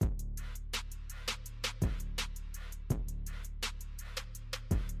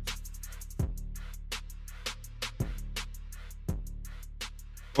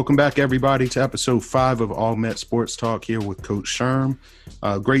Welcome back, everybody, to episode 5 of All Met Sports Talk here with Coach Sherm.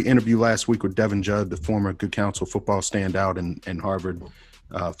 Great interview last week with Devin Judd, the former Good Counsel football standout and Harvard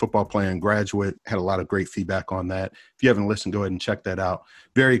football playing graduate. Had a lot of great feedback on that. If you haven't listened, go ahead and check that out.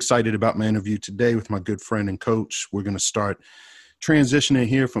 Very excited about my interview today with my good friend and coach. We're going to start transitioning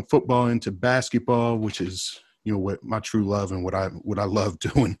here from football into basketball, which is what my true love and what I love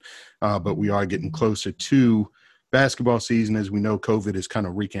doing. But we are getting closer to basketball season. As we know, COVID is kind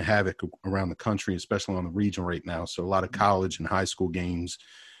of wreaking havoc around the country, especially on the region right now. So a lot of college and high school games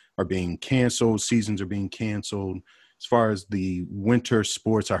are being canceled. Seasons are being canceled. As far as the winter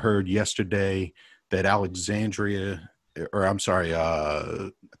sports, I heard yesterday that I think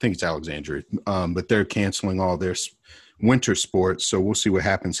it's Alexandria, but they're canceling all their winter sports. So we'll see what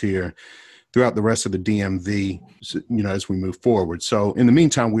happens here throughout the rest of the DMV, as we move forward. So in the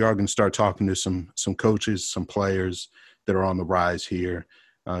meantime, we are going to start talking to some coaches, some players that are on the rise here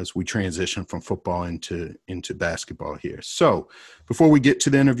as we transition from football into basketball here. So before we get to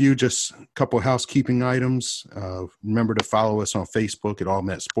the interview, just a couple of housekeeping items. Remember to follow us on Facebook at All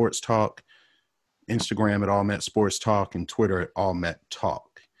Met Sports Talk, Instagram at All Met Sports Talk, and Twitter at All Met Talk.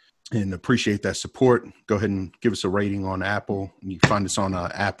 And appreciate that support. Go ahead and give us a rating on Apple. You can find us on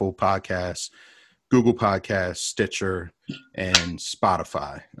Apple Podcasts, Google Podcasts, Stitcher, and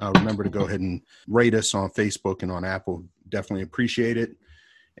Spotify. Remember to go ahead and rate us on Facebook and on Apple. Definitely appreciate it.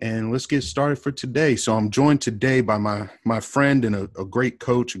 And let's get started for today. So I'm joined today by my friend and a great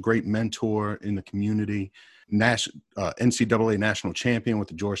coach, a great mentor in the community, NCAA national champion with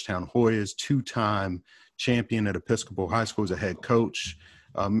the Georgetown Hoyas, two-time champion at Episcopal High School as a head coach.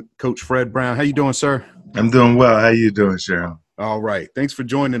 Coach Fred Brown. How you doing, sir? I'm doing well. How you doing, Cheryl? All right. Thanks for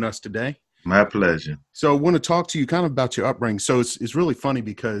joining us today. My pleasure. So I want to talk to you kind of about your upbringing. So it's really funny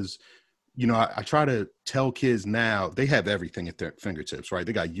because, I try to tell kids now they have everything at their fingertips, right?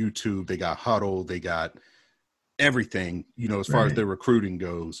 They got YouTube, they got Huddle, they got everything, as far as their recruiting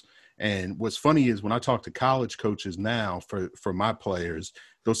goes. And what's funny is when I talk to college coaches now for my players,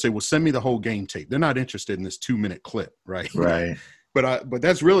 they'll say, well, send me the whole game tape. They're not interested in this 2-minute clip, right? Right. But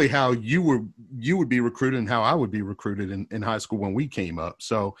that's really how you would be recruited and how I would be recruited in high school when we came up.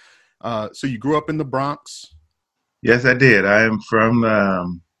 So you grew up in the Bronx? Yes, I did. I am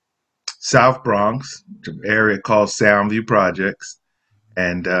from South Bronx, an area called Soundview Projects,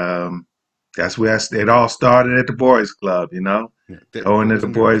 and that's where it all started at the boys' club. Going to the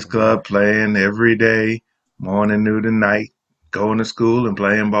boys' club, playing every day, morning, noon, and night, going to school and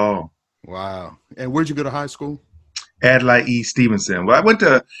playing ball. Wow! And where'd you go to high school? Adlai E. Stevenson. Well, I went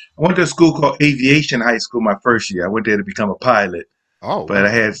to a school called Aviation High School my first year. I went there to become a pilot. Oh, but wow.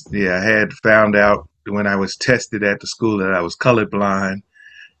 I had found out when I was tested at the school that I was colorblind,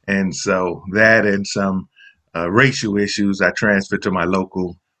 and so that and some racial issues, I transferred to my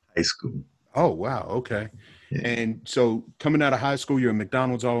local high school. Oh, wow. Okay. Yeah. And so coming out of high school, you're a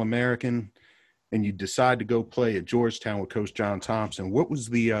McDonald's All-American, and you decide to go play at Georgetown with Coach John Thompson. What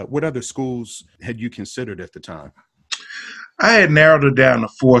was what other schools had you considered at the time? I had narrowed it down to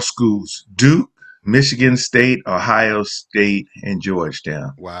 4 schools: Duke, Michigan State, Ohio State, and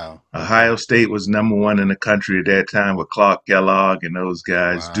Georgetown. Wow. Ohio State was number 1 in the country at that time with Clark Kellogg and those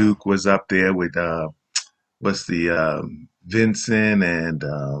guys. Wow. Duke was up there with Vincent and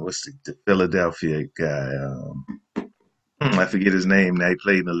the Philadelphia guy. I forget his name now. He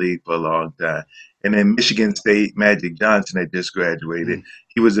played in the league for a long time. And then Michigan State, Magic Johnson had just graduated. Mm.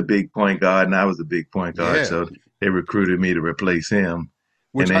 He was a big point guard, and I was a big point guard. Yeah. So they recruited me to replace him,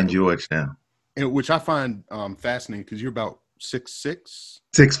 Georgetown. Which I find fascinating because you're about 6'6"?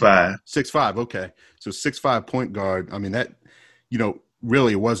 6'5". 6'5", okay. So 6'5" point guard. I mean, that,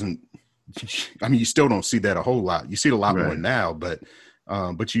 really it wasn't – I mean, you still don't see that a whole lot. You see it a lot more now, but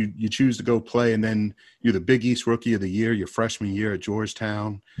you choose to go play, and then you're the Big East Rookie of the Year your freshman year at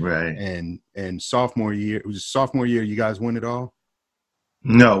Georgetown. Right. And sophomore year – it was sophomore year you guys win it all?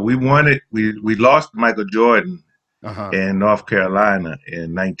 No, we won it. We lost Michael Jordan in North Carolina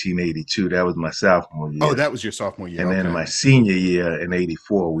in 1982. That was my sophomore year. Oh, that was your sophomore year. And then my senior year in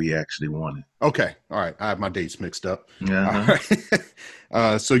 84, we actually won it. Okay. All right. I have my dates mixed up. Uh-huh.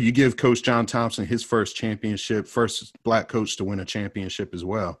 All right. So you give Coach John Thompson his first championship, first black coach to win a championship as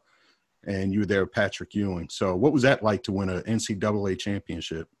well. And you were there with Patrick Ewing. So what was that like to win an NCAA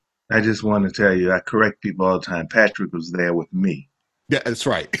championship? I just want to tell you, I correct people all the time. Patrick was there with me. Yeah, that's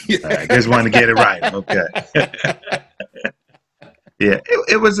right. I just want to get it right. Okay. Yeah,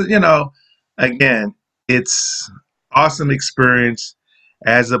 it was, again, it's awesome experience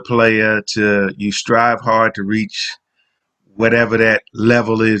as a player you strive hard to reach whatever that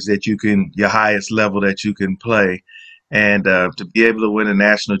level is that you can, your highest level that you can play. And to be able to win a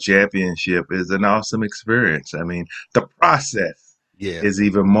national championship is an awesome experience. I mean, the process Yeah. is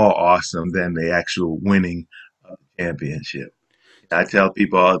even more awesome than the actual winning of the championship. I tell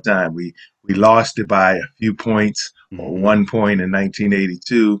people all the time, we lost it by a few points or 1 point in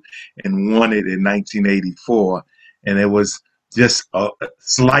 1982 and won it in 1984. And it was just a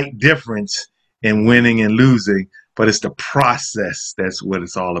slight difference in winning and losing, but it's the process that's what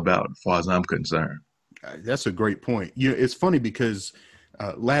it's all about, as far as I'm concerned. That's a great point. It's funny because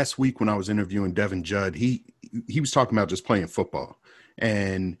last week when I was interviewing Devin Judd, he was talking about just playing football,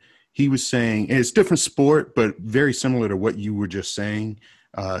 and he was saying, and it's a different sport, but very similar to what you were just saying.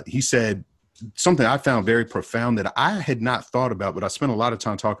 He said something I found very profound that I had not thought about, but I spent a lot of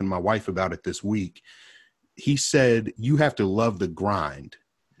time talking to my wife about it this week. He said, you have to love the grind.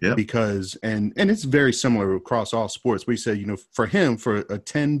 Yep. Because, and it's very similar across all sports. We said, for him, for a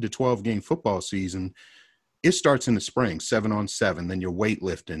 10 to 12 game football season, it starts in the spring, 7-on-7, then you're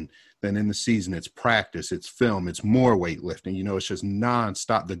weightlifting. Then in the season, it's practice, it's film, it's more weightlifting. It's just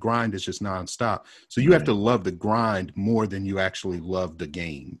nonstop. The grind is just nonstop. So you have to love the grind more than you actually love the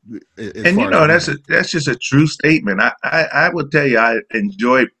game. And that's just a true statement. I would tell you, I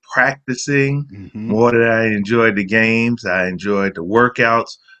enjoyed practicing more than I enjoyed the games. I enjoyed the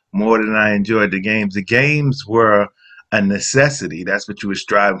workouts more than I enjoyed the games. The games were a necessity. That's what you were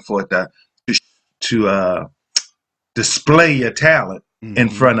striving for, to display your talent in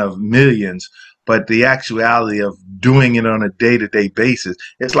front of millions. But the actuality of doing it on a day-to-day basis,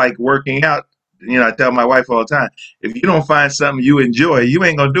 it's like working out. I tell my wife all the time, if you don't find something you enjoy, you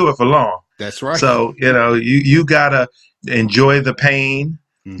ain't gonna do it for long. That's right. So you gotta enjoy the pain.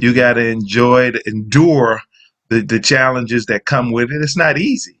 You gotta endure the challenges that come with it. It's not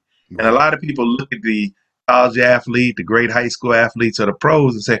easy. And a lot of people look at the college athlete, the great high school athletes, or the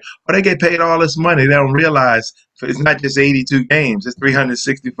pros and say, "Oh, they get paid all this money." They don't realize it's not just 82 games; it's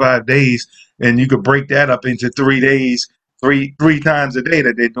 365 days, and you could break that up into 3 days, three times a day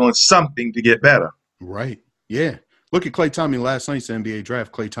that they're doing something to get better. Right. Yeah. Look at Klay Thompson last night's NBA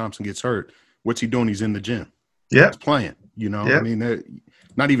draft. Klay Thompson gets hurt. What's he doing? He's in the gym. Yeah. He's playing. Yep. I mean,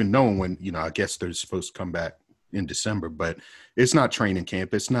 not even knowing when. I guess they're supposed to come back in December, but it's not training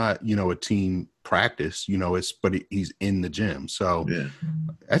camp. It's not, a team practice, but he's in the gym. So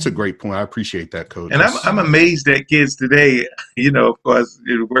that's a great point. I appreciate that, Coach. And I'm amazed at kids today, of course,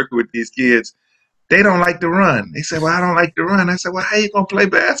 working with these kids, they don't like to run. They say, "Well, I don't like to run." I said, "Well, how you going to play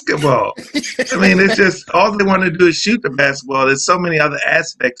basketball?" I mean, it's just all they want to do is shoot the basketball. There's so many other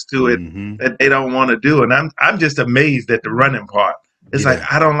aspects to it that they don't want to do. And I'm just amazed at the running part. It's like,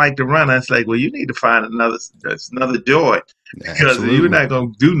 I don't like to run. It's like, well, you need to find another joy, because you're not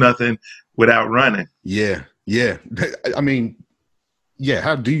going to do nothing without running. Yeah. Yeah. I mean,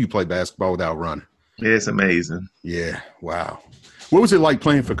 how do you play basketball without running? It's amazing. Yeah. Wow. What was it like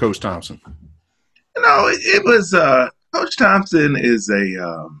playing for Coach Thompson? It was Coach Thompson is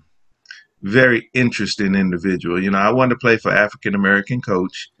a very interesting individual. I wanted to play for African-American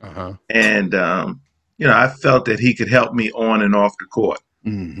coach. And, I felt that he could help me on and off the court.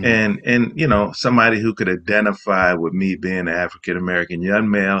 And somebody who could identify with me being an African-American young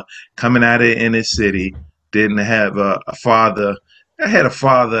male coming out of the inner city, didn't have a father. I had a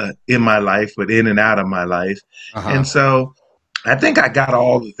father in my life, but in and out of my life. And so I think I got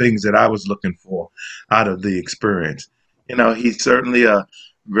all the things that I was looking for out of the experience. He's certainly a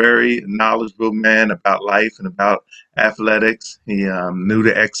very knowledgeable man about life and about athletics. He knew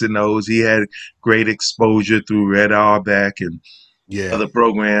the X and O's. He had great exposure through Red Auerbach and other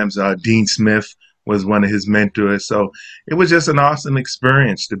programs. Dean Smith was one of his mentors. So it was just an awesome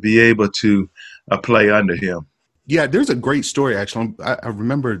experience to be able to play under him. Yeah, there's a great story, actually. I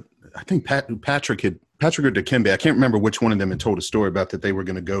remember, I think Patrick or Dikembe, I can't remember which one of them had told a story about that they were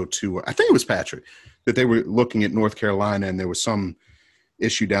going to go to, I think it was Patrick, that they were looking at North Carolina, and there was some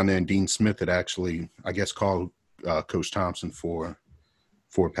issue down there, and Dean Smith had actually, I guess, called Coach Thompson for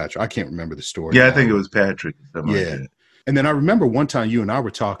Patrick. I can't remember the story. Yeah, I think it was Patrick. Yeah. Like that. And then I remember one time you and I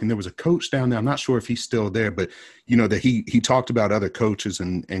were talking, there was a coach down there. I'm not sure if he's still there, but that he talked about other coaches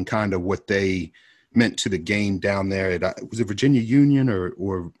and kind of what they meant to the game down there at, was it Virginia Union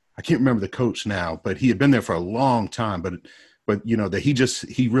or I can't remember the coach now, but he had been there for a long time, but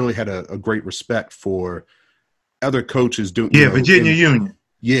that he really had a great respect for other coaches doing. Yeah. Virginia Union.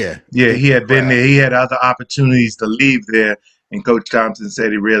 Yeah. Yeah. He had been there. He had other opportunities to leave there. And Coach Thompson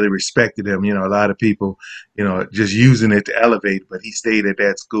said he really respected him. A lot of people, just using it to elevate, but he stayed at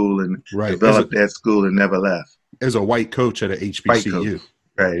that school and developed that school and never left. As a white coach at a HBCU.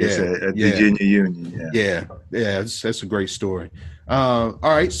 Right. It's at Virginia Union. Yeah. That's a great story. All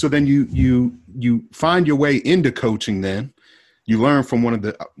right. So then you find your way into coaching. Then you learn from one of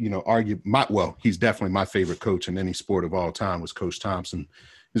the he's definitely my favorite coach in any sport of all time was Coach Thompson.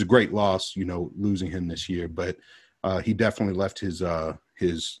 It was a great loss, losing him this year, but he definitely left his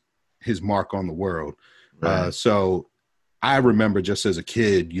mark on the world. Right. So I remember just as a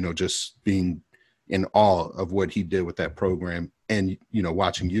kid, just being in awe of what he did with that program, and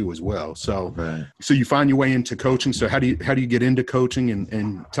watching you as well. So, right. So you find your way into coaching. So how do you get into coaching,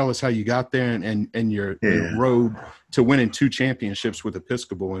 and tell us how you got there and your road to winning 2 championships with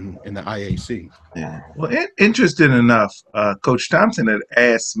Episcopal in the IAC. Yeah. Well, interesting enough, Coach Thompson had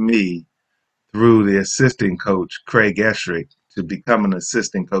asked me through the assistant coach Craig Esherick to become an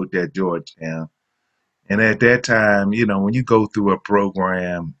assistant coach at Georgetown. And at that time, when you go through a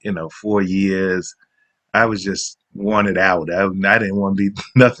program, 4 years, I was just wanted out. I didn't want to be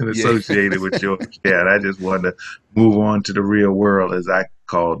nothing associated with Georgetown. I just wanted to move on to the real world, as I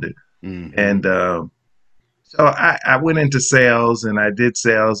called it. Mm-hmm. And so I went into sales, and I did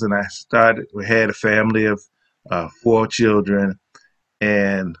sales, and we had a family of 4 children.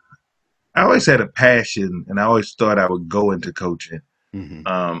 And I always had a passion, and I always thought I would go into coaching.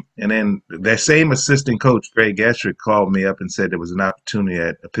 Mm-hmm. And then that same assistant coach, Craig Esherick, called me up and said there was an opportunity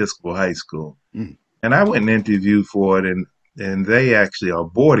at Episcopal High School. Mm-hmm. And I went and interviewed for it, and they actually are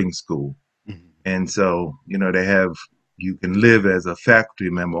boarding school. Mm-hmm. And so, you can live as a faculty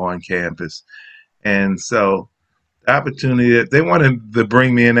member on campus. And so the opportunity, they wanted to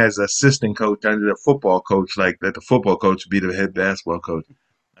bring me in as assistant coach under the football coach, like that the football coach would be the head basketball coach.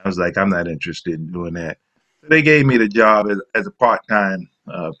 I was like, I'm not interested in doing that. So they gave me the job as a part-time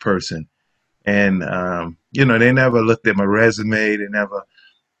person. And, they never looked at my resume. They never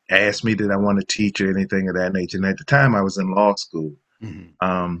asked me did I want to teach or anything of that nature. And at the time, I was in law school.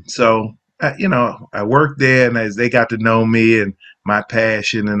 Mm-hmm. So, I worked there, and as they got to know me and my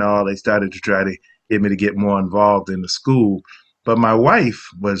passion and all, they started to try to get me to get more involved in the school. But my wife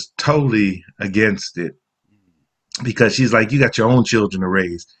was totally against it because she's like, you got your own children to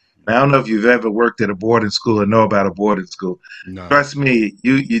raise. I don't know if you've ever worked at a boarding school or know about a boarding school. No. Trust me,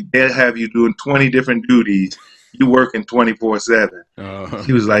 they'll have you doing 20 different duties. You working 24/7.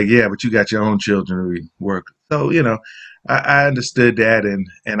 She was like, yeah, but you got your own children to work. So, I understood that,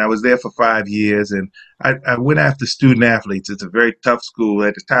 and I was there for 5 years, and I went after student athletes. It's a very tough school.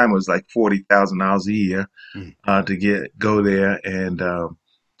 At the time, it was like $40,000 a year to go there. And so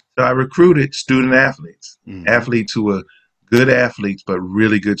I recruited student athletes, athletes who were good athletes, but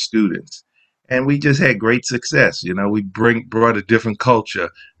really good students. And we just had great success. We brought a different culture.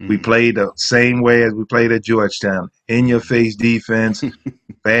 Mm-hmm. We played the same way as we played at Georgetown, in-your-face defense,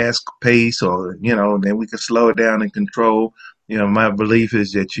 fast pace, or, then we could slow it down and control. My belief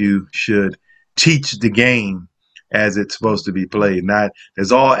is that you should teach the game as it's supposed to be played.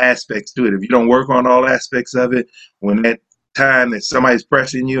 There's all aspects to it. If you don't work on all aspects of it, when that time that somebody's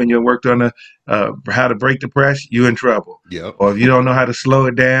pressing you and you worked on how to break the press, you're in trouble. Yep. Or if you don't know how to slow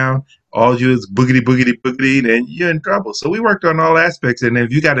it down, all you is boogity, boogity, boogity, then you're in trouble. So we worked on all aspects. And if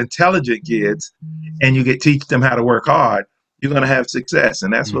you got intelligent kids and you teach them how to work hard, you're going to have success.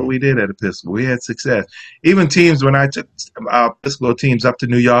 And that's what we did at Episcopal. We had success. Even teams, when I took our Episcopal teams up to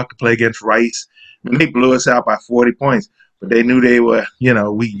New York to play against Rice, they blew us out by 40 points. But they knew they were,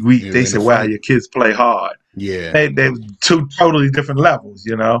 they said, wow, your kids play hard. Yeah. They 2 totally different levels,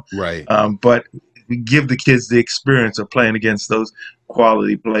 Right. But we give the kids the experience of playing against those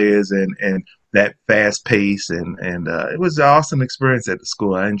quality players and that fast pace. And it was an awesome experience at the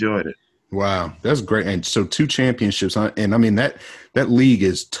school. I enjoyed it. Wow. That's great. And so 2 championships. And I mean, that league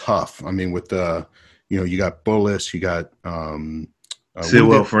is tough. I mean, with you got Bullis, you got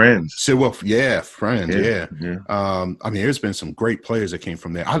Sidwell Friends. Sidwell, yeah, Friends, yeah. I mean, there's been some great players that came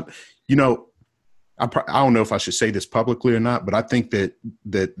from there. I don't know if I should say this publicly or not, but I think that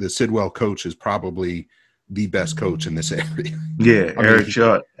the Sidwell coach is probably the best coach in this area. Yeah, Eric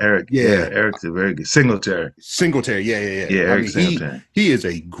Short. Eric's a very good Singletary. Yeah. Eric Singletary. He is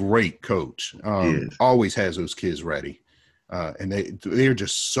a great coach. Always has those kids ready, and they're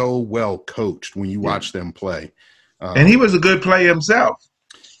just so well coached when you watch them play. And he was a good player himself.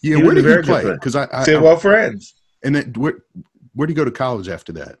 Yeah, where did he play? Because Sidwell Friends. And then where did he go to college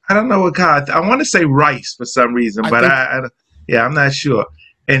after that? I don't know what college. I want to say Rice for some reason, but I'm not sure.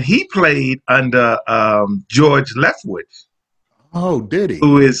 And he played under George Leftwich. Oh, did he?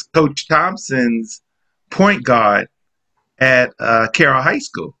 Who is Coach Thompson's point guard at Carroll High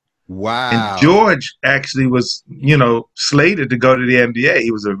School. Wow. And George actually was, slated to go to the NBA.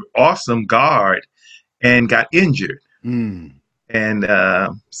 He was an awesome guard and got injured. And And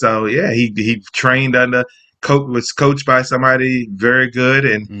so yeah, he trained under was coached by somebody very good,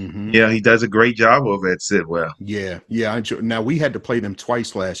 and he does a great job over at Sidwell. Yeah. Now we had to play them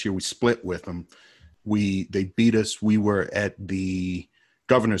twice last year. We split with them. They beat us. We were at the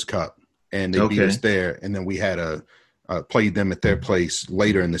Governor's Cup, and they beat us there. And then we had played them at their place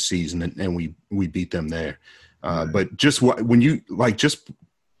later in the season, and we beat them there. But just when you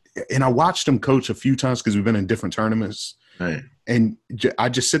and I watched them coach a few times because we've been in different tournaments. Right. And I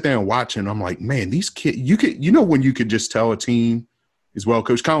just sit there and watch, and I'm like, man, these kids, when you could just tell a team is well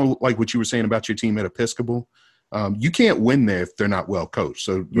coached, kind of like what you were saying about your team at Episcopal. You can't win there if they're not well coached.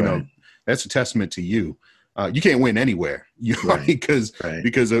 So, that's a testament to you. You can't win anywhere, because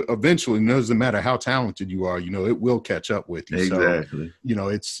eventually, it doesn't matter how talented you are, it will catch up with you. Exactly. So,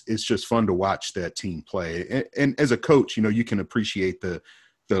 it's just fun to watch that team play. And as a coach, you can appreciate the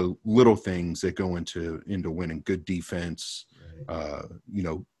little things that go into winning. Good defense,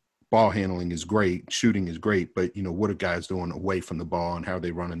 ball handling is great, shooting is great, but what are guys doing away from the ball and how are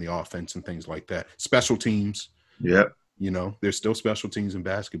they running the offense and things like that. Special teams. Yep. There's still special teams in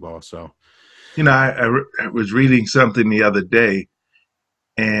basketball. So, I was reading something the other day,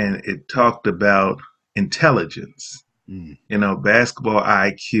 and it talked about intelligence, basketball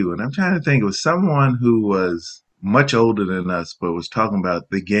IQ. And I'm trying to think, it was someone who was much older than us, but was talking about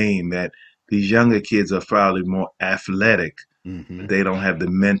the game, that these younger kids are probably more athletic, but they don't have the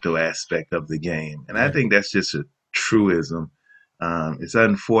mental aspect of the game. And I think that's just a truism. It's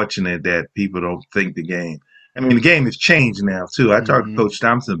unfortunate that people don't think the game. I mean, the game has changed now, too. I talked to Coach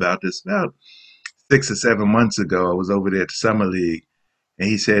Thompson about this about 6 or 7 months ago. I was over there at the Summer League, and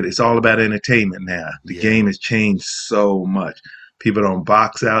he said it's all about entertainment now. The game has changed so much. People don't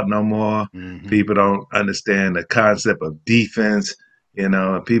box out no more. People don't understand the concept of defense.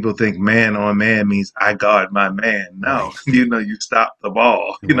 People think man on man means I guard my man. No, you stop the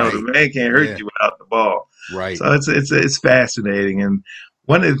ball. The man can't hurt you without the ball. Right. So it's fascinating. And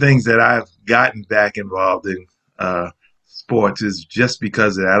one of the things that I've gotten back involved in sports is just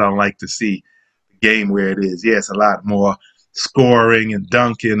because I don't like to see the game where it is. Yes, a lot more scoring and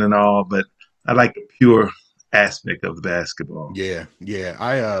dunking and all, but I like the pure aspect of the basketball. Yeah.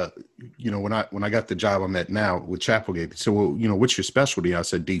 I when I got the job I'm at now with Chapelgate, so what's your specialty? I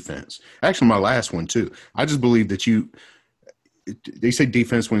said defense. Actually, my last one too. I just believe that they say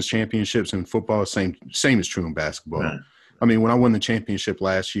defense wins championships in football. Same is true in basketball. Right. I mean, when I won the championship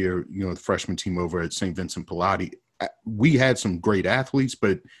last year, the freshman team over at St. Vincent Pallotti, we had some great athletes,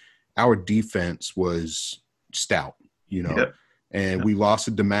 but our defense was stout. Yep. And we lost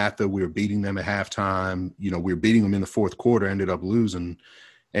to DeMatha. We were beating them at halftime. We were beating them in the fourth quarter, ended up losing.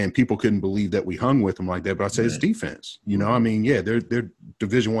 And people couldn't believe that we hung with them like that. But I said, it's defense. I mean, they're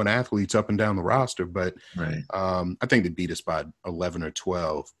Division I athletes up and down the roster. But I think they beat us by 11 or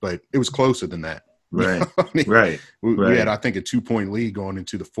 12. But it was closer than that. Right. I mean, right. We had, I think, a 2-point lead going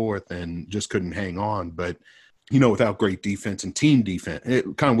into the fourth and just couldn't hang on. But, without great defense and team defense,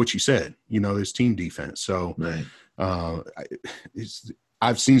 kind of what you said, there's team defense. So – right.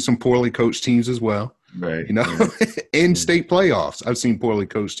 I've seen some poorly coached teams as well. Right. In state playoffs, I've seen poorly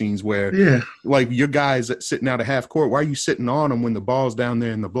coached teams where, like your guys sitting out of half court, why are you sitting on them when the ball's down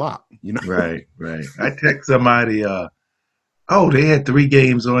there in the block? Right. I text somebody, they had 3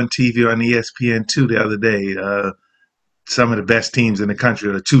 games on TV on ESPN2 the other day. Some of the best teams in the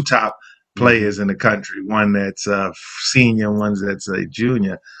country, the 2 top players in the country, one that's a senior, one that's a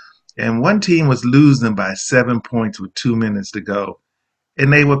junior. And one team was losing by 7 points with 2 minutes to go.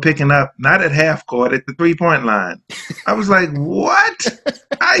 And they were picking up, not at half court, at the 3-point line. I was like, what?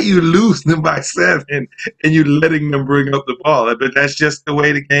 How are you losing by 7 and you letting them bring up the ball? But that's just the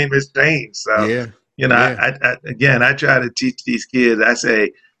way the game has changed. So, I try to teach these kids. I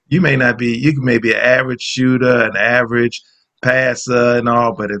say, you may be an average shooter, an average passer and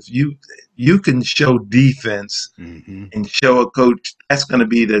all, but if you can show defense and show a coach, that's going to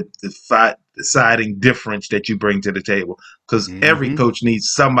be the deciding difference that you bring to the table. Because every coach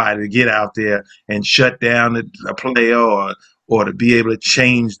needs somebody to get out there and shut down a player or to be able to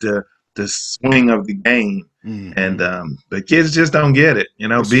change the swing of the game. And the kids just don't get it.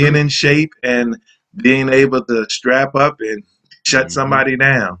 Being in shape and being able to strap up and shut somebody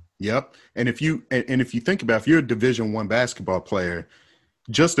down. Yep. And if you think about, if you're a Division I basketball player,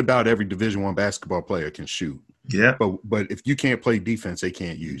 just about every Division I basketball player can shoot. Yeah. But if you can't play defense, they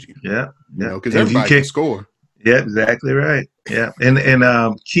can't use you. Yeah. Because everybody can score. Yeah, exactly right. Yeah.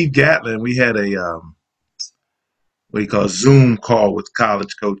 And Keith Gatlin, we had what he calls Zoom call with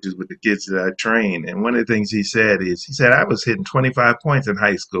college coaches with the kids that I train. And one of the things he said, I was hitting 25 points in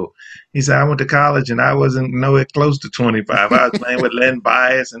high school. He said, I went to college and I wasn't nowhere close to 25. I was playing with Len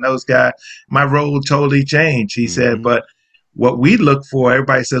Bias and those guys. My role totally changed. He said, but what we look for,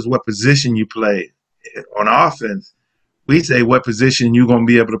 everybody says what position you play on offense. We say what position you're going to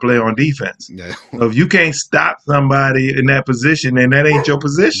be able to play on defense. Yeah. So if you can't stop somebody in that position, then that ain't your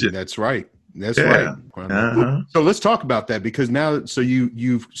position. That's right. That's right. So let's talk about that, because now, so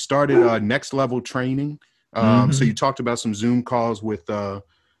you've started next level training. So you talked about some Zoom calls with,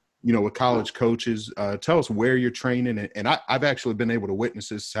 with college coaches. Tell us where you're training. And I've actually been able to witness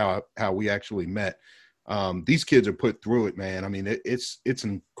this, how we actually met. These kids are put through it, man. I mean, it's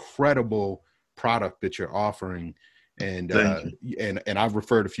an incredible product that you're offering. And I've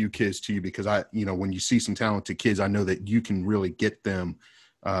referred a few kids to you because when you see some talented kids, I know that you can really get them.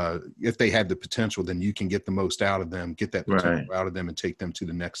 If they have the potential, then you can get the most out of them, get that potential out of them and take them to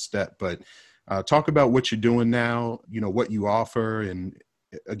the next step. But talk about what you're doing now, what you offer. And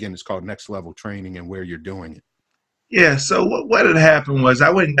again, it's called Next Level Training, and where you're doing it. Yeah. So what had happened was I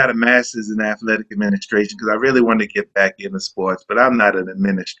went and got a master's in athletic administration because I really wanted to get back into sports, but I'm not an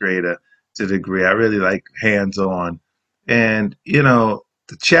administrator to the degree. I really like hands-on. And, the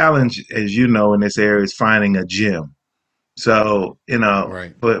challenge, as you know, in this area is finding a gym. So,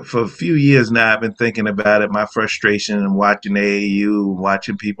 for a few years now, I've been thinking about it, my frustration and watching AAU,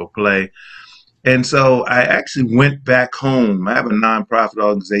 watching people play. And so I actually went back home. I have a nonprofit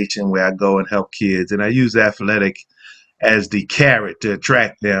organization where I go and help kids, and I use athletic as the carrot to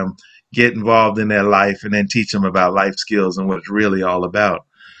attract them, get involved in their life, and then teach them about life skills and what it's really all about.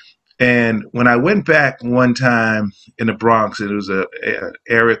 And when I went back one time in the Bronx, it was an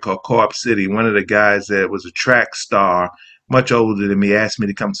area called Co-op City. One of the guys that was a track star, much older than me, asked me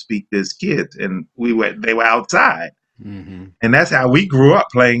to come speak to his kids. And they were outside. Mm-hmm. And that's how we grew up,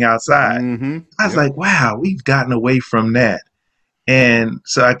 playing outside. Mm-hmm. I was like, wow, we've gotten away from that. And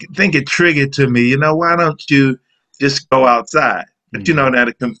so I think it triggered to me, why don't you just go outside? But, now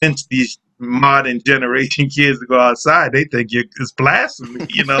to convince these modern generation kids to go outside, they think it's blasphemy,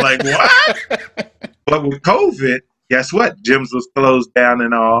 like what? But with COVID, guess what? Gyms was closed down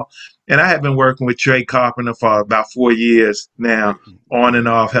and all. And I have been working with Trey Carpenter for about 4 years now, on and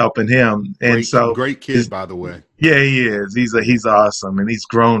off, helping him. And great kid, by the way. Yeah, he is. He's awesome, and he's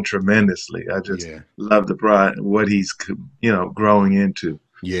grown tremendously. I just love the pride what he's growing into.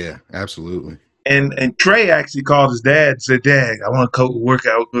 Yeah, absolutely. And Trey actually called his dad and said, Dad, I want to work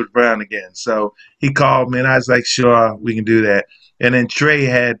out with Coach Brown again. So he called me, and I was like, sure, we can do that. And then Trey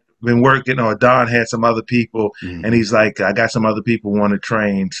had been working, or Don had some other people, and he's like, I got some other people want to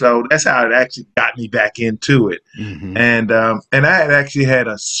train. So that's how it actually got me back into it. Mm-hmm. And I had actually had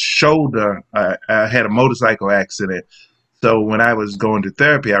a I had a motorcycle accident. So when I was going to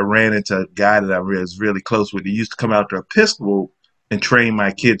therapy, I ran into a guy that I was really close with. He used to come out to Episcopal and train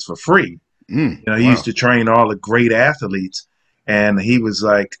my kids for free. He used to train all the great athletes, and he was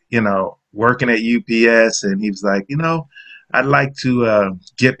like, working at UPS, and he was like, I'd like to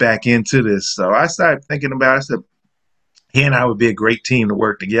get back into this. So I started thinking about it. I said, he and I would be a great team to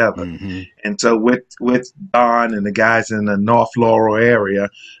work together. Mm-hmm. And so with Don and the guys in the North Laurel area,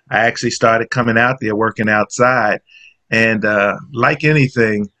 I actually started coming out there, working outside. And like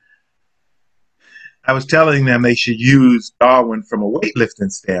anything, I was telling them they should use Darwin from a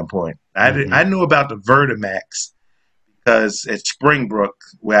weightlifting standpoint. I knew about the Vertimax because at Springbrook,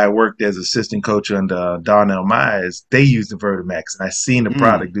 where I worked as assistant coach under Darnell Myers, they used the Vertimax, and I seen the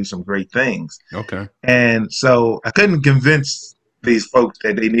product do some great things. Okay. And so I couldn't convince these folks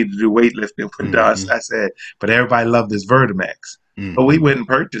that they needed to do weightlifting with us. I said, but everybody loved this Vertimax. But we went and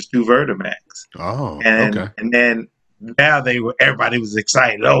purchased 2 Vertimax. Oh, okay. And then now everybody was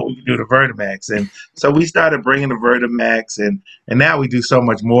excited. Oh, we can do the Vertimax. And so we started bringing the Vertimax, and now we do so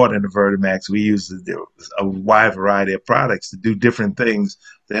much more than the Vertimax. We use a wide variety of products to do different things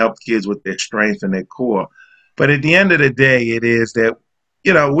to help kids with their strength and their core. But at the end of the day, it is that,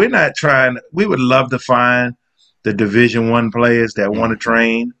 we're not we would love to find the Division I players that want to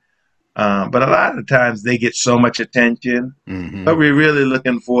train. But a lot of the times they get so much attention. What we're really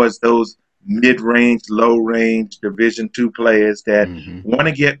looking for is those mid-range, low-range Division II players that want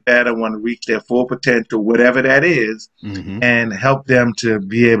to get better, want to reach their full potential, whatever that is, and help them to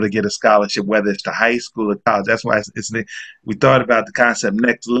be able to get a scholarship, whether it's to high school or college. That's why we thought about the concept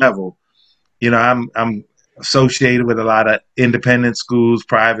next level. I'm associated with a lot of independent schools,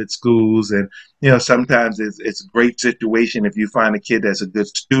 private schools, and sometimes it's a great situation if you find a kid that's a good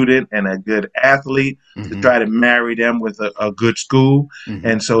student and a good athlete to try to marry them with a good school.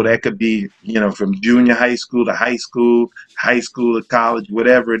 And so that could be from junior high school to high school to college,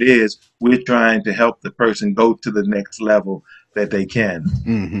 whatever it is. We're trying to help the person go to the next level that they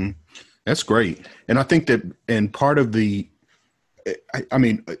can. That's great. And I think that, and part of the, I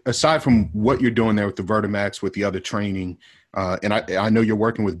mean, aside from what you're doing there with the Vertimax, with the other training, and I know you're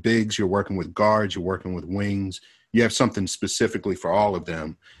working with bigs, you're working with guards, you're working with wings. You have something specifically for all of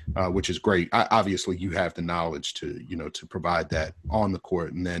them, which is great. Obviously, you have the knowledge to, to provide that on the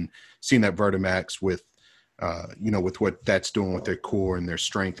court, and then seeing that Vertimax with, with what that's doing with their core and their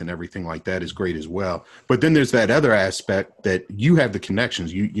strength and everything like that is great as well. But then there's that other aspect that you have the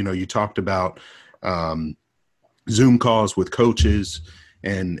connections. You talked about Zoom calls with coaches,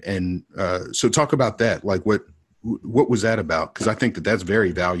 and so talk about that. Like what was that about? Because I think that's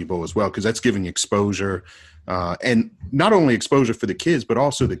very valuable as well, because that's giving exposure, and not only exposure for the kids, but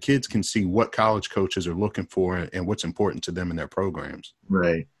also the kids can see what college coaches are looking for and what's important to them in their programs.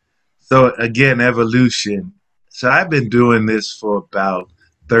 Right. So again, evolution. So I've been doing this for about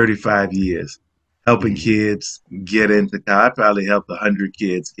 35 years, helping kids get into college. I probably helped 100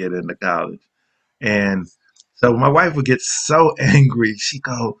 kids get into college. And so my wife would get so angry. She'd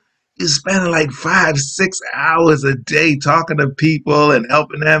go, "You're spending like 5-6 hours a day talking to people and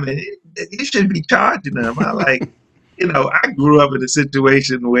helping them, and you should be charging them." I'm like, I grew up in a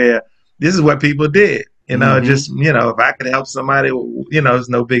situation where this is what people did. Just, if I could help somebody, it's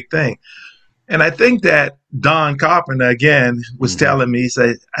no big thing. And I think that Don Carpenter, again, was telling me, he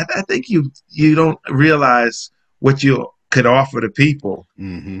said, I think you don't realize what you could offer to people.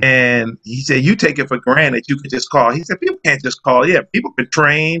 And he said, you take it for granted. You could just call. He said, people can't just call. Yeah, people could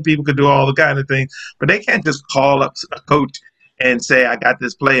train, people could do all the kind of things, but they can't just call up a coach and say, I got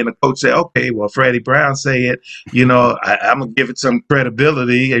this play, and the coach say, okay, well, Freddie Brown say it, I'm going to give it some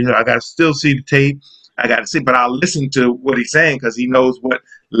credibility. And, I got to still see the tape. I got to see, but I'll listen to what he's saying because he knows what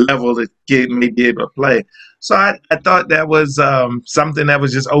level the kid may be able to play. So I thought that was something that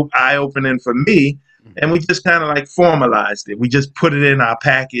was just eye-opening for me, and we just kind of like formalized it. We just put it in our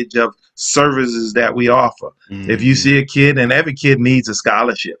package of services that we offer. If you see a kid, and every kid needs a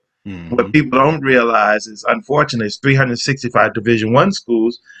scholarship. What people don't realize is, unfortunately, it's 365 Division I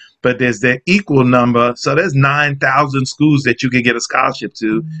schools, but there's the equal number. So there's 9,000 schools that you can get a scholarship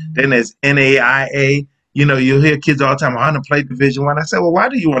to. Then there's NAIA. You'll hear kids all the time, I want to play Division I. I say, well, why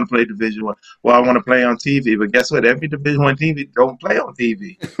do you want to play Division I? Well, I want to play on TV. But guess what? Every Division I TV don't play on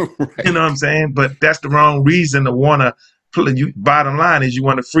TV. Right. You know what I'm saying? But that's the wrong reason to want to play. Bottom line is you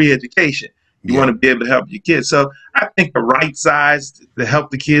want a free education. You want to be able to help your kids. So I think the right size to help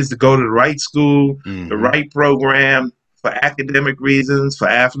the kids to go to the right school, the right program, for academic reasons, for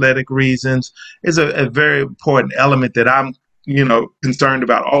athletic reasons, is a very important element that I'm, concerned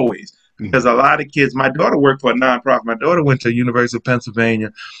about always. Because a lot of kids, my daughter worked for a nonprofit. My daughter went to University of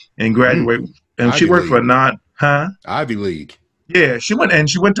Pennsylvania and graduated, and she worked for a Ivy League. Yeah, she went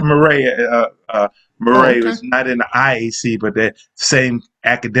to Murray. Murray was not in the IAC, but they're same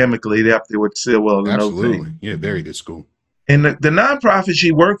academically. They're up there with Stilwell. Absolutely, yeah, very good school. And the nonprofit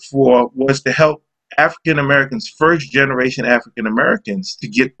she worked for was to help African Americans, first generation African Americans, to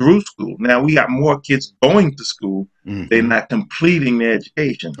get through school. Now we got more kids going to school; they're not completing their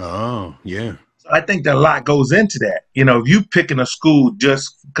education. Oh, yeah. So I think that a lot goes into that. If you picking a school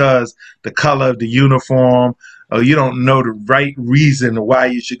just because the color of the uniform, or you don't know the right reason why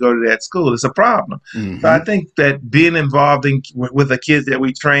you should go to that school, it's a problem. So I think that being involved with the kids that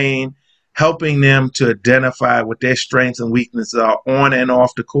we train, helping them to identify what their strengths and weaknesses are on and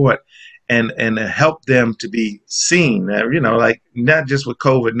off the court, and help them to be seen, like not just with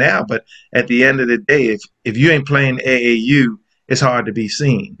COVID now, but at the end of the day, if you ain't playing AAU, it's hard to be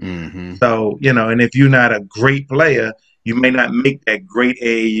seen. So, and if you're not a great player, you may not make that great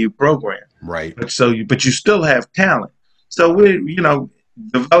AAU program. Right. But you still have talent. So we're,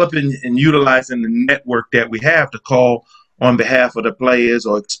 developing and utilizing the network that we have to call on behalf of the players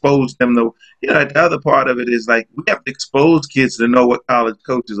or expose them to, the other part of it is like we have to expose kids to know what college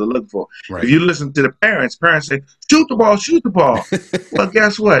coaches are looking for. Right. If you listen to the parents say, shoot the ball, shoot the ball. Well,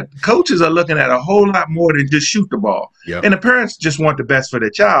 guess what? Coaches are looking at a whole lot more than just shoot the ball. Yep. And the parents just want the best for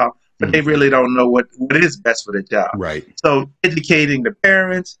their child, but they really don't know what is best for their child. Right. So educating the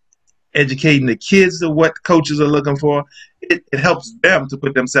parents, educating the kids to what coaches are looking for, it helps them to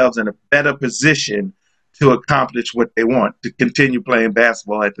put themselves in a better position to accomplish what they want, to continue playing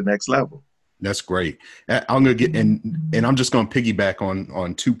basketball at the next level. That's great. I'm going to get, and I'm just going to piggyback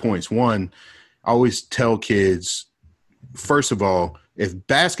on 2 points. One, I always tell kids, first of all, if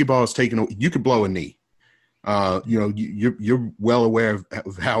basketball is taken, you could blow a knee. You're well aware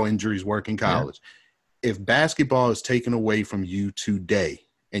of how injuries work in college. Yeah. If basketball is taken away from you today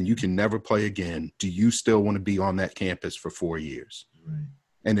and you can never play again, do you still want to be on that campus for 4 years? Right.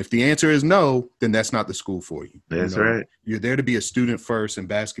 And if the answer is no, then that's not the school for you. That's right. You're there to be a student first and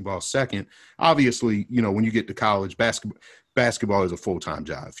basketball second. Obviously, when you get to college, basketball is a full-time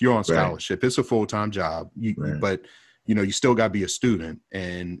job. If you're on scholarship, it's a full-time job. But you still got to be a student.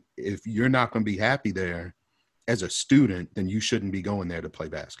 And if you're not going to be happy there as a student, then you shouldn't be going there to play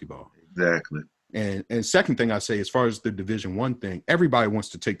basketball. Exactly. And second thing I say, as far as the Division I thing, everybody wants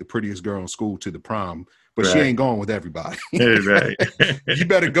to take the prettiest girl in school to the prom, but she ain't going with everybody. Right. You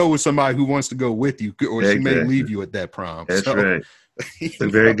better go with somebody who wants to go with you, or she may leave you at that prom. That's right. That's a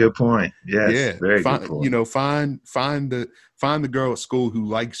very good point. Yes, yeah. Very good point. Find the girl at school who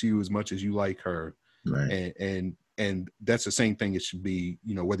likes you as much as you like her. Right. And that's the same thing it should be,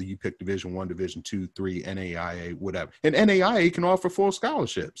 whether you pick Division I, Division II, III, NAIA, whatever. And NAIA can offer full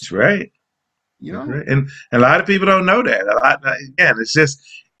scholarships. That's right. Right. And a lot of people don't know that. Again, it's just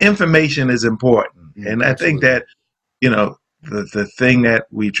information is important. And I think that, the thing that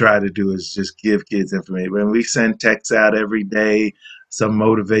we try to do is just give kids information. When we send texts out every day, some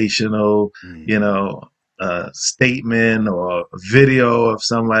motivational, statement or a video of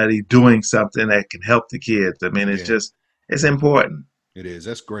somebody doing something that can help the kids. I mean, it's important. It is.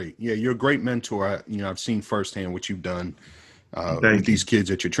 That's great. Yeah, you're a great mentor. I've seen firsthand what you've done with these kids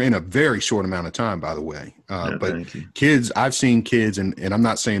that you're training. A very short amount of time, by the way. But kids, I've seen kids, and I'm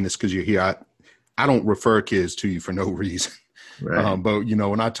not saying this because you're here. I don't refer kids to you for no reason. Right. But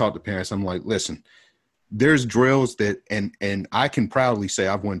when I talk to parents, I'm like, listen, there's drills that, and I can proudly say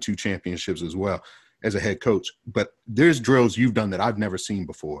I've won 2 championships as well as a head coach, but there's drills you've done that I've never seen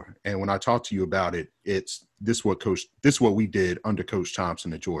before. And when I talk to you about it, it's this is what we did under Coach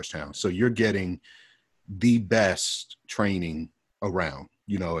Thompson at Georgetown. So you're getting the best training around,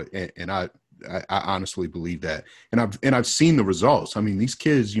 and I honestly believe that. And I've seen the results. I mean, these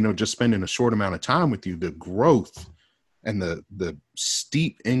kids, just spending a short amount of time with you, the growth and the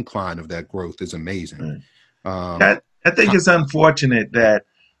steep incline of that growth is amazing. I think it's unfortunate that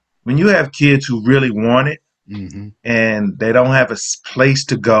when you have kids who really want it and they don't have a place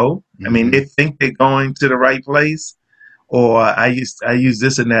to go, I mean, they think they're going to the right place. Or I use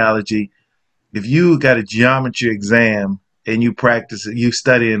this analogy. If you got a geometry exam and you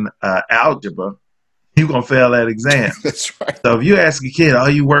studying algebra, you're going to fail that exam. That's right. So if you ask a kid,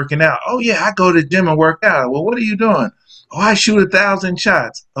 are you working out? Oh, yeah, I go to the gym and work out. Well, what are you doing? Oh, I shoot 1,000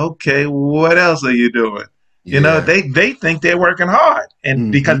 shots. Okay, what else are you doing? Yeah. They think they're working hard,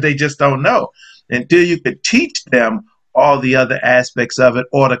 and because they just don't know. Until you could teach them all the other aspects of it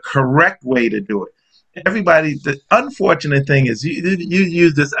or the correct way to do it. The unfortunate thing is you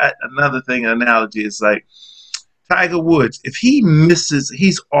use this another thing, analogy. It's like Tiger Woods. If he misses,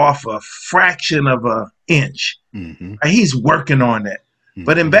 he's off a fraction of an inch. He's working on that.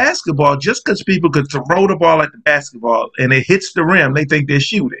 But in basketball, just because people could throw the ball at the basketball and it hits the rim, they think they're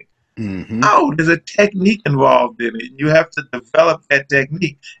shooting. No, there's a technique involved in it. You have to develop that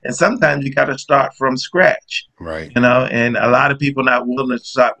technique. And sometimes you got to start from scratch. Right. And a lot of people not willing to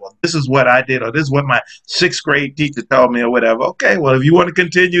start, well, this is what I did, or this is what my 6th grade teacher told me, or whatever. Okay, well, if you want to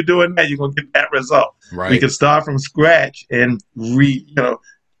continue doing that, you're going to get that result. Right. We can start from scratch and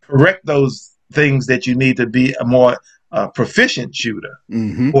correct those things that you need to be a more proficient shooter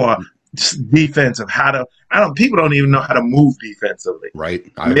or defensive. People don't even know how to move defensively. Right.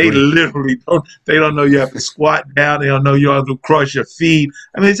 They literally don't. They don't know you have to squat down. They don't know you have to cross your feet.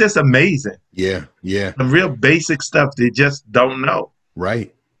 I mean, it's just amazing. Yeah. Yeah. The real basic stuff they just don't know.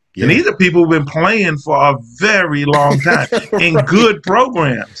 Right. Yeah. And these are people who've been playing for a very long time in good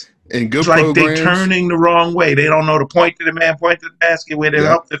programs. In good it's programs. Like they're turning the wrong way. They don't know to point to the man, point to the basket, where they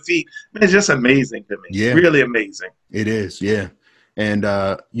help the feet. I mean, it's just amazing to me. Yeah. Really amazing. It is. Yeah. And,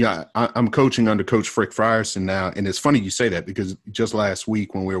 I'm coaching under Coach Frick Frierson now. And it's funny you say that because just last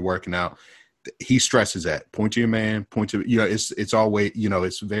week when we were working out, he stresses that point to your man, point to, it's always,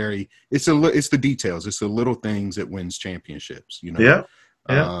 it's the details. It's the little things that wins championships, Yeah.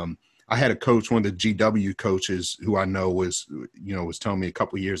 I had a coach, one of the GW coaches who I know was telling me a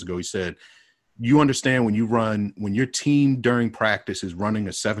couple of years ago, he said, you understand when your team during practice is running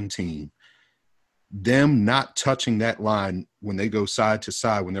a 17, them not touching that line when they go side to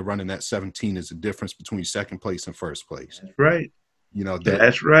side, when they're running that 17 is the difference between second place and first place. That's right.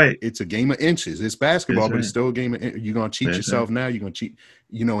 That's right. It's a game of inches. It's basketball, but it's still a game of you're going to cheat yourself now. You're going to cheat,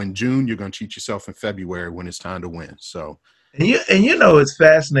 in June, you're going to cheat yourself in February when it's time to win. So And you know it's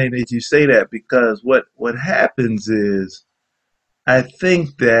fascinating that you say that, because what happens is I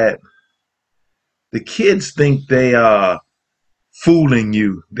think that the kids think they are fooling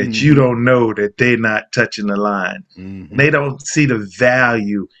you, that you Mm-hmm. don't know that they're not touching the line. Mm-hmm. They don't see the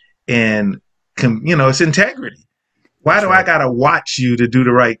value in, it's integrity. Why That's do I right. gotta watch you to do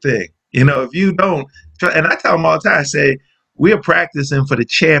the right thing? If you don't, and I tell them all the time, I say, we're practicing for the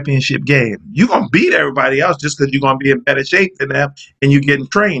championship game. You're gonna beat everybody else just because you're gonna be in better shape than them and you're getting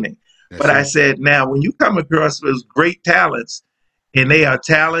training. But That's I it. said, now when you come across those great talents and they are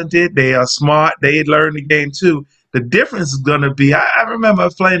talented, they are smart, they learn the game too. The difference is gonna be, I remember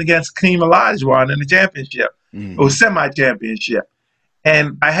playing against Keem Olajuwon in the championship or Mm-hmm. semi-championship.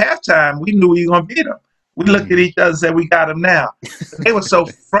 And by halftime, we knew we were going to beat them. We looked at Mm-hmm. each other and said, we got them now. But they were so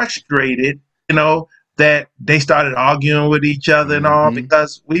frustrated, that they started arguing with each other and all, Mm-hmm.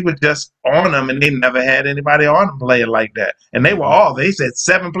 because we were just on them and they never had anybody on them playing like that. And Mm-hmm. they said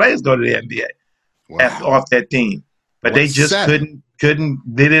 7 players go to the NBA after Wow. off that team. But What, they just 7? they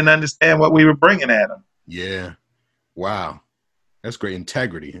didn't understand what we were bringing at them. Yeah. Wow. That's great.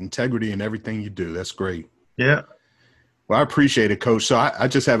 Integrity in everything you do. That's great. Yeah. Well, I appreciate it, Coach. So I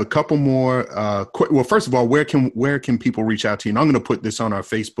just have a couple more. Well, first of all, where can people reach out to you? And I'm going to put this on our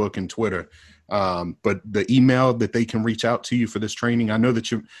Facebook and Twitter. But the email that they can reach out to you for this training. I know that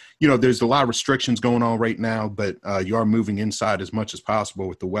there's a lot of restrictions going on right now, but you are moving inside as much as possible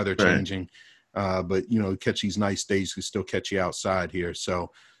with the weather changing. Right. But catch these nice days, we still catch you outside here.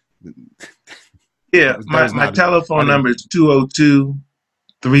 So yeah, my telephone number is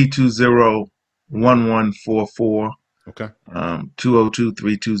 202-320-1144. Okay.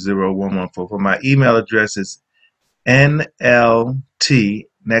 202-320-1144. My email address is NLT,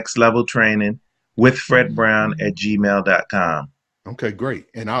 Next Level Training, with Fred Brown at gmail.com. Okay, great.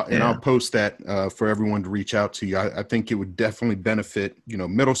 And I'll post that for everyone to reach out to you. I think it would definitely benefit,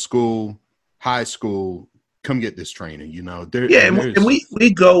 middle school, high school. Come get this training, and we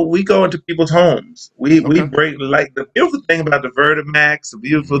go into people's homes. We break, like, the beautiful thing about the Vertimax, the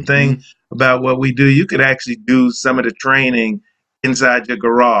beautiful thing about what we do, you could actually do some of the training inside your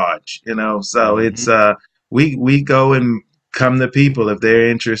garage, so it's we go and come to people if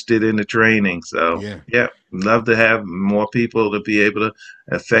they're interested in the training. So love to have more people to be able to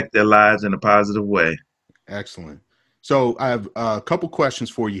affect their lives in a positive way. Excellent. So I have a couple questions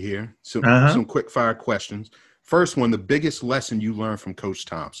for you here. Some quick fire questions. First one, the biggest lesson you learned from Coach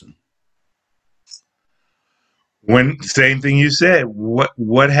Thompson. Same thing you said.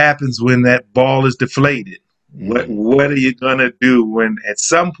 What happens when that ball is deflated? What are you gonna do when at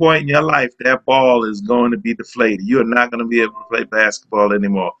some point in your life that ball is going to be deflated? You're not going to be able to play basketball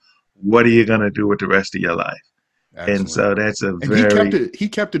anymore. What are you gonna do with the rest of your life? Excellent. And so that's he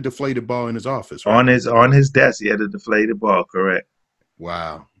kept a deflated ball in his office, right? On his desk. He had a deflated ball. Correct.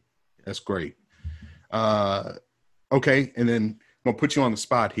 Wow, that's great. Okay, and then I'm gonna put you on the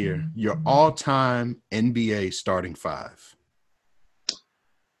spot here. Your all-time NBA starting 5.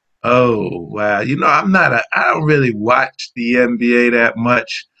 Oh wow! I don't really watch the NBA that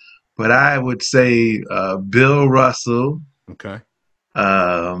much, but I would say Bill Russell. Okay.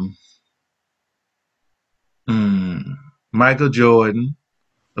 Michael Jordan,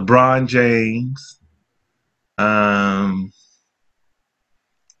 LeBron James.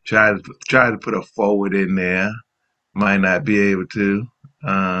 Try to put a forward in there. Might not be able to.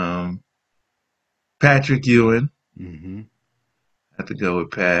 Patrick Ewing. Have to go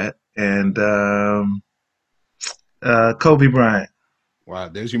with Pat. And Kobe Bryant. Wow,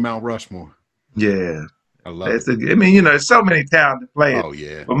 there's your Mount Rushmore. Yeah. I love it. There's so many talented players. Oh,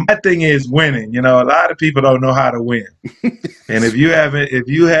 yeah. But my thing is winning. A lot of people don't know how to win. And if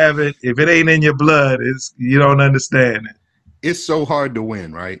it ain't in your blood, you don't understand it. It's so hard to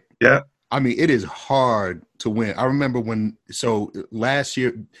win, right? Yeah. I mean, it is hard to win. I remember last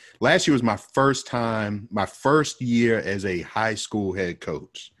year was my first year as a high school head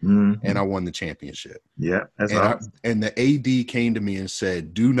coach, and I won the championship. Yeah, that's awesome. And the AD came to me and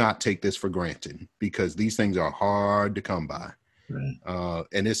said, "Do not take this for granted, because these things are hard to come by." Right.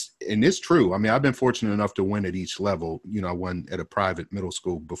 And it's true. I mean, I've been fortunate enough to win at each level. I won at a private middle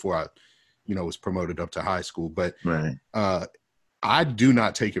school before I, was promoted up to high school. But right. I do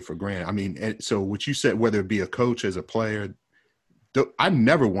not take it for granted. I mean, so what you said, whether it be a coach, as a player, I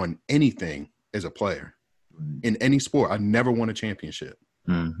never won anything as a player in any sport. I never won a championship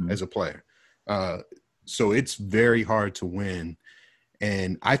as a player. So it's very hard to win.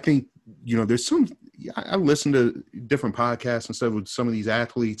 And I think, there's I listen to different podcasts and stuff with some of these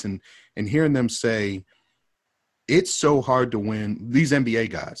athletes and hearing them say, it's so hard to win. These NBA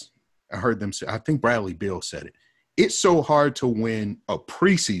guys, I heard them say, I think Bradley Beal said it. it's so hard to win a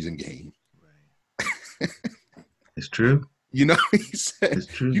preseason game. It's true. You know, he said, it's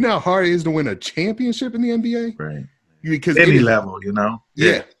true. You know how hard it is to win a championship in the NBA? Right. Because any level, you know?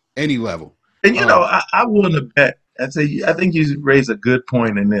 Yeah, any level. And, you know, I want to bet. I think you raise a good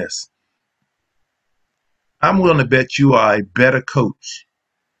point in this. I'm willing to bet you are a better coach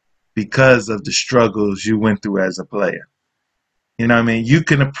because of the struggles you went through as a player. You know what I mean? You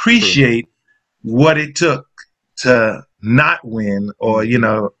can appreciate what it took to not win, or, you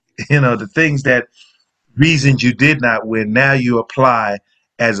know, the things that reasons you did not win, now you apply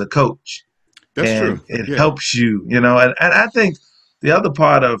as a coach. That's and true. It helps you, you know, and I think the other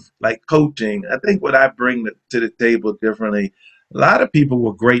part of like coaching, I think what I bring to the table differently, a lot of people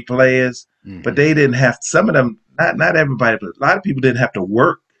were great players, but they didn't have, some of them, not everybody, but a lot of people didn't have to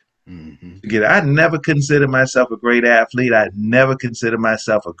work to get it. I never considered myself a great athlete. I never considered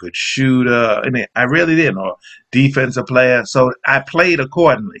myself a good shooter. I mean, I really didn't, or defensive player. So I played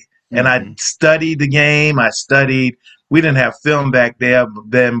accordingly. And I studied the game. We didn't have film back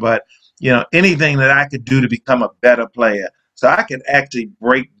then, but, you know, anything that I could do to become a better player. So I could actually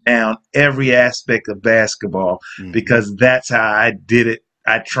break down every aspect of basketball because that's how I did it.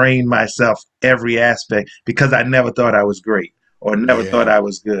 I trained myself every aspect because I never thought I was great or never thought I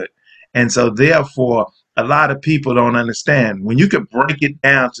was good. And so therefore, a lot of people don't understand. When you can break it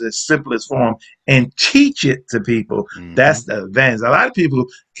down to the simplest form and teach it to people, that's the advantage. A lot of people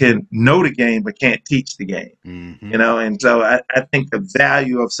can know the game but can't teach the game, you know? And so I think the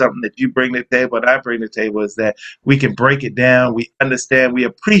value of something that you bring to the table and I bring to the table is that we can break it down, we understand, we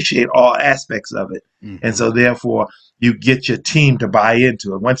appreciate all aspects of it. And so therefore, you get your team to buy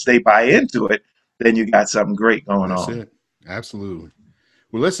into it. Once they buy into it, then you got something great going on. That's it. Absolutely.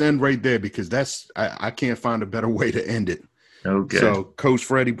 Well, let's end right there because I can't find a better way to end it. Okay. So, Coach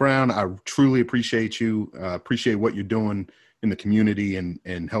Freddie Brown, I truly appreciate you. Appreciate what you're doing in the community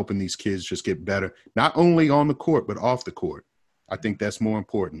and helping these kids just get better, not only on the court but off the court. I think that's more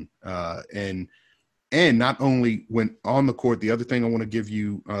important. And not only when on the court, the other thing I want to give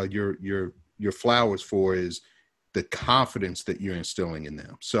you your flowers for is the confidence that you're instilling in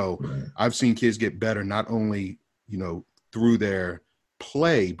them. So, I've seen kids get better not only, you know, through their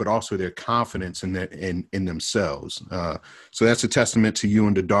play, but also their confidence in themselves. So that's a testament to you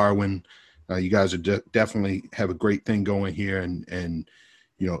and to Darwin. You guys are definitely have a great thing going here, and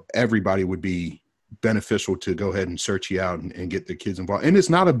you know, everybody would be beneficial to go ahead and search you out and get the kids involved. And it's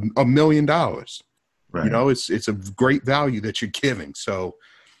not $1 million. Right. You know, it's a great value that you're giving. So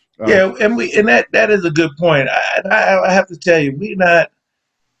yeah, and that is a good point. I have to tell you,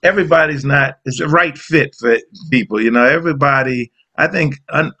 everybody's not, it's the right fit for people. You know, everybody, I think,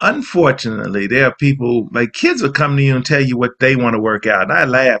 unfortunately, there are people, like kids will come to you and tell you what they want to work out. And I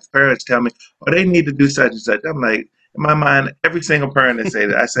laugh. Parents tell me, oh, they need to do such and such. I'm like, in my mind, every single parent that say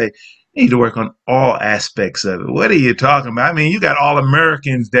that, I say, you need to work on all aspects of it. What are you talking about? I mean, you got all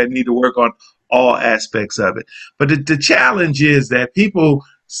Americans that need to work on all aspects of it. But the challenge is that people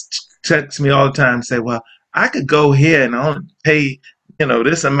text me all the time and say, well, I could go here and only pay, you know,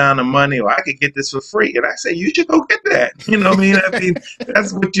 this amount of money, or I could get this for free. And I say, you should go get that. You know what I mean? I mean,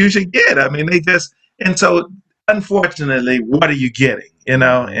 that's what you should get. I mean, and so unfortunately, what are you getting? You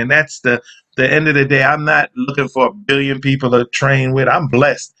know, and that's the end of the day. I'm not looking for 1 billion people to train with. I'm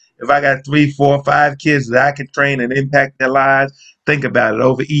blessed. If I got 3, 4, 5 kids that I can train and impact their lives, think about it.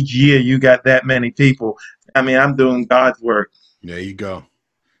 Over each year, you got that many people. I mean, I'm doing God's work. There you go.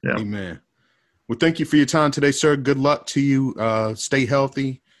 Yeah. Amen. Well, thank you for your time today, sir. Good luck to you. Stay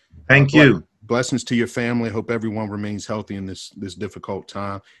healthy. Thank you. Blessings to your family. Hope everyone remains healthy in this difficult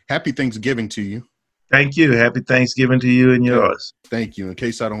time. Happy Thanksgiving to you. Thank you. Happy Thanksgiving to you and yours. Thank you. In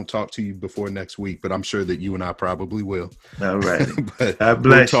case I don't talk to you before next week, but I'm sure that you and I probably will. All right. But God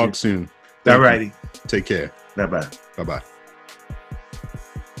bless we'll talk soon. All righty. Take care. Bye-bye. Bye-bye.